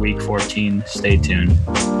before Week 14. Stay tuned.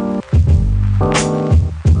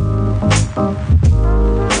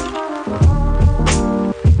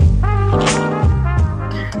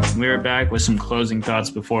 We're back with some closing thoughts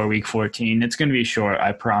before Week 14. It's going to be short,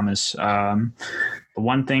 I promise. The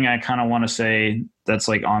one thing I kind of want to say that's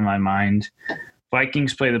like on my mind,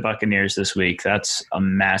 Vikings play the Buccaneers this week. That's a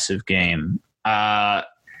massive game.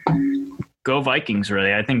 Go Vikings,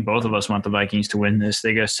 really. I think both of us want the Vikings to win this.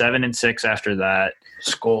 They go 7-6 after that.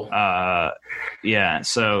 Skull. Yeah,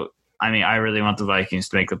 so, I mean, I really want the Vikings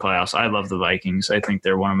to make the playoffs. I love the Vikings. I think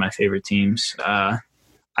they're one of my favorite teams.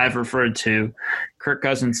 I've referred to Kirk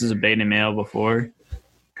Cousins as a beta male before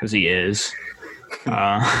because he is.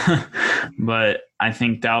 But I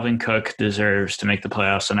think Dalvin Cook deserves to make the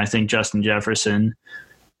playoffs, and I think Justin Jefferson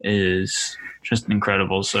is just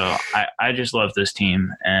incredible. So I just love this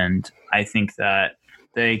team, and I think that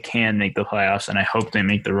they can make the playoffs, and I hope they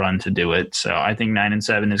make the run to do it. So I think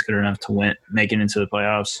 9-7 is good enough to make it into the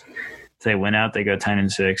playoffs. If they win out, they go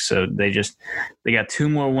 10-6. So they got 2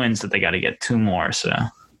 more wins that they got to get 2 more. So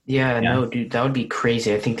yeah, no, dude, that would be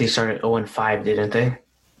crazy. I think they started 0-5, didn't they?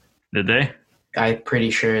 Did they? I'm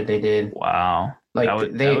pretty sure they did. Wow. Like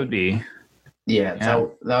that would be. Yeah,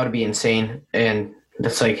 that would be insane. And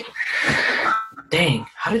that's like, dang,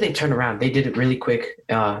 how did they turn around? They did it really quick.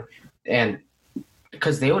 And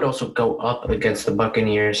because they would also go up against the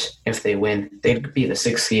Buccaneers if they win. They'd be the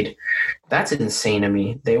 6th seed. That's insane to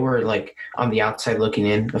me. They were like on the outside looking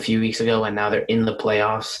in a few weeks ago, and now they're in the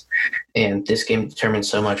playoffs. And this game determines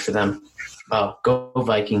so much for them. Go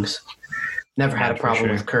Vikings. Never had a problem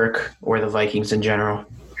with Kirk or the Vikings in general.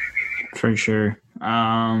 For sure.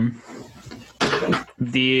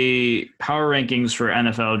 The power rankings for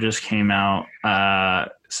NFL just came out.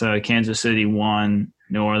 So Kansas City 1,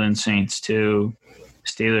 New Orleans Saints 2,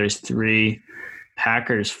 Steelers 3,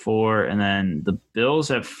 Packers 4, and then the Bills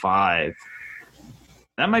at 5.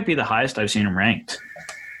 That might be the highest I've seen them ranked.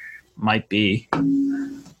 Might be.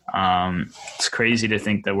 It's crazy to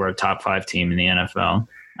think that we're a top 5 team in the NFL.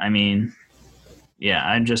 I mean, yeah,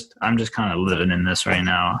 I'm just kind of living in this right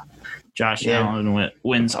now. Josh Allen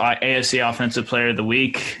wins AFC Offensive Player of the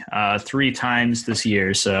Week 3 times this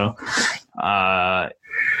year. So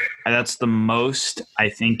that's the most, I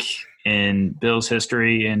think, in Bills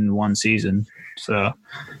history in one season. So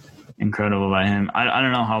incredible by him. I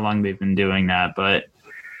don't know how long they've been doing that, but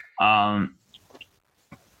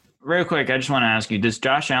real quick, I just want to ask you, does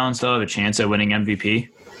Josh Allen still have a chance at winning MVP?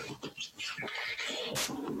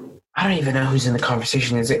 I don't even know who's in the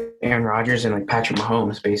conversation. Is it Aaron Rodgers and like Patrick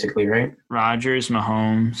Mahomes, basically, right? Rodgers,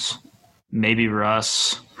 Mahomes, maybe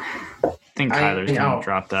Russ. I think Kyler's kind of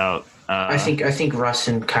dropped out. I think Russ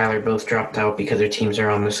and Kyler both dropped out because their teams are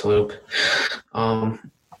on this loop. I'll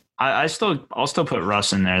still put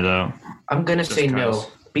Russ in there though. I'm gonna say no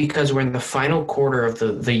because we're in the final quarter of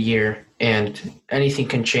the year and anything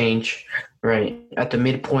can change. Right. At the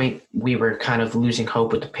midpoint, we were kind of losing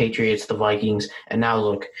hope with the Patriots, the Vikings, and now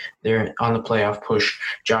look, they're on the playoff push.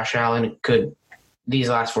 Josh Allen could, these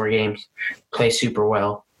last 4 games, play super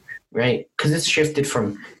well, right? Because it's shifted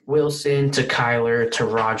from Wilson to Kyler to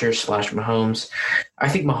Rodgers / Mahomes. I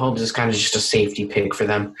think Mahomes is kind of just a safety pick for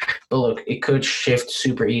them. But look, it could shift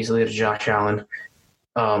super easily to Josh Allen.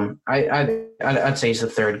 I'd say he's the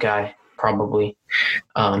 3rd guy, probably.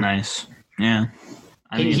 Nice. Yeah.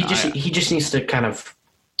 He just needs to kind of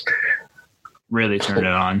really turn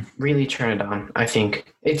it on. Really turn it on. I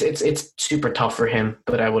think it's super tough for him,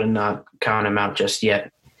 but I would not count him out just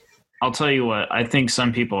yet. I'll tell you what. I think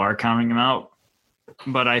some people are counting him out,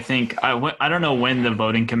 but I think I don't know when the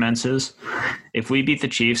voting commences. If we beat the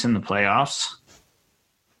Chiefs in the playoffs,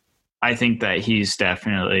 I think that he's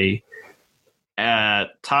definitely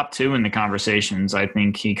at top 2 in the conversations. I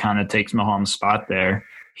think he kind of takes Mahomes' spot there.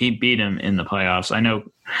 He beat him in the playoffs. I know,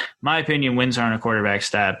 my opinion, wins aren't a quarterback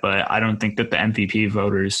stat, but I don't think that the MVP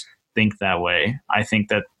voters think that way. I think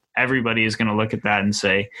that everybody is going to look at that and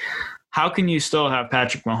say, how can you still have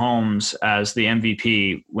Patrick Mahomes as the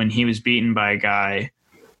MVP when he was beaten by a guy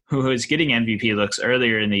who was getting MVP looks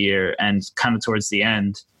earlier in the year and kind of towards the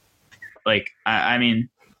end. Like, I mean,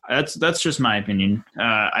 that's just my opinion.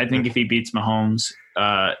 I think if he beats Mahomes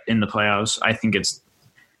in the playoffs, I think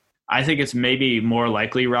it's maybe more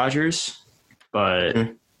likely Rodgers, but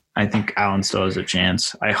I think Allen still has a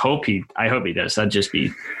chance. I hope he does. That'd just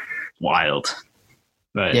be wild.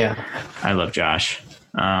 But yeah, I love Josh.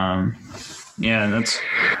 I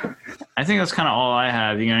think that's kind of all I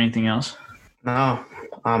have. You got anything else? No,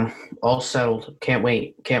 all settled. Can't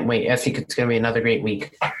wait. I think it's going to be another great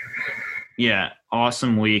week. Yeah,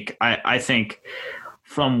 awesome week. I think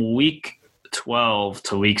from week 12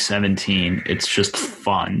 to week 17, it's just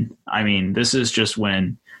fun. I mean, this is just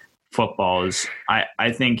when football is.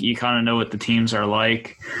 I think you kind of know what the teams are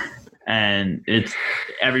like, and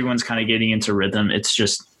everyone's kind of getting into rhythm. It's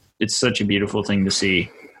such a beautiful thing to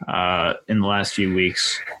see in the last few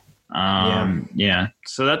weeks.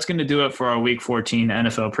 So that's going to do it for our week 14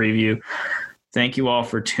 NFL preview. Thank you all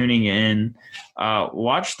for tuning in.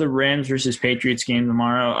 Watch the Rams versus Patriots game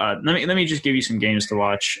tomorrow. Let me just give you some games to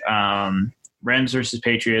watch. Rams versus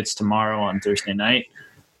Patriots tomorrow on Thursday night.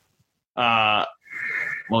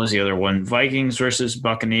 What was the other one? Vikings versus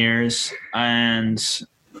Buccaneers. And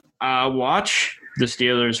watch the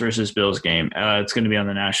Steelers versus Bills game. It's going to be on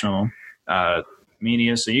the national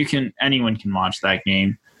media, so anyone can watch that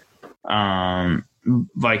game.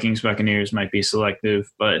 Vikings Buccaneers might be selective,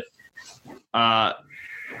 but I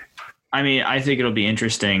think it'll be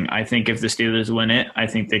interesting. I think if the Steelers win it, I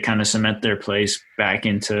think they kind of cement their place back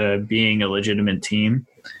into being a legitimate team.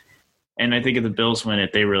 And I think if the Bills win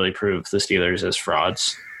it, they really prove the Steelers as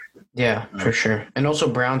frauds. Yeah, for sure. And also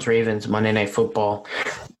Browns-Ravens Monday Night Football.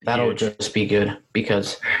 That'll just be good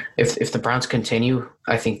because if the Browns continue,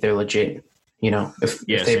 I think they're legit. If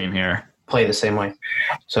they same here. Play the same way.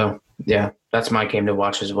 So, yeah, that's my game to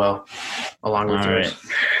watch as well, along with yours. Right.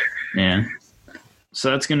 Yeah.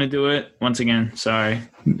 So that's going to do it. Once again, sorry.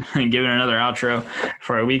 Giving another outro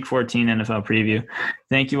for our Week 14 NFL preview.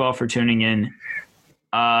 Thank you all for tuning in.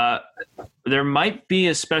 There might be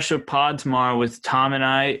a special pod tomorrow with Tom and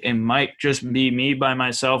I. It might just be me by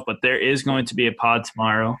myself, but there is going to be a pod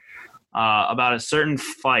tomorrow about a certain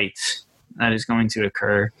fight that is going to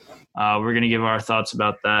occur. We're going to give our thoughts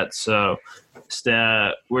about that. So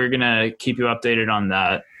we're going to keep you updated on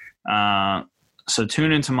that. So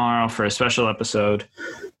tune in tomorrow for a special episode.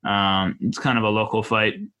 It's kind of a local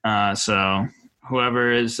fight. So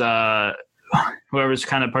whoever's kind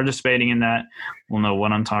of participating in that will know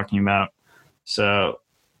what I'm talking about. So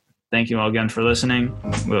thank you all again for listening.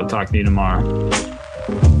 We'll talk to you tomorrow.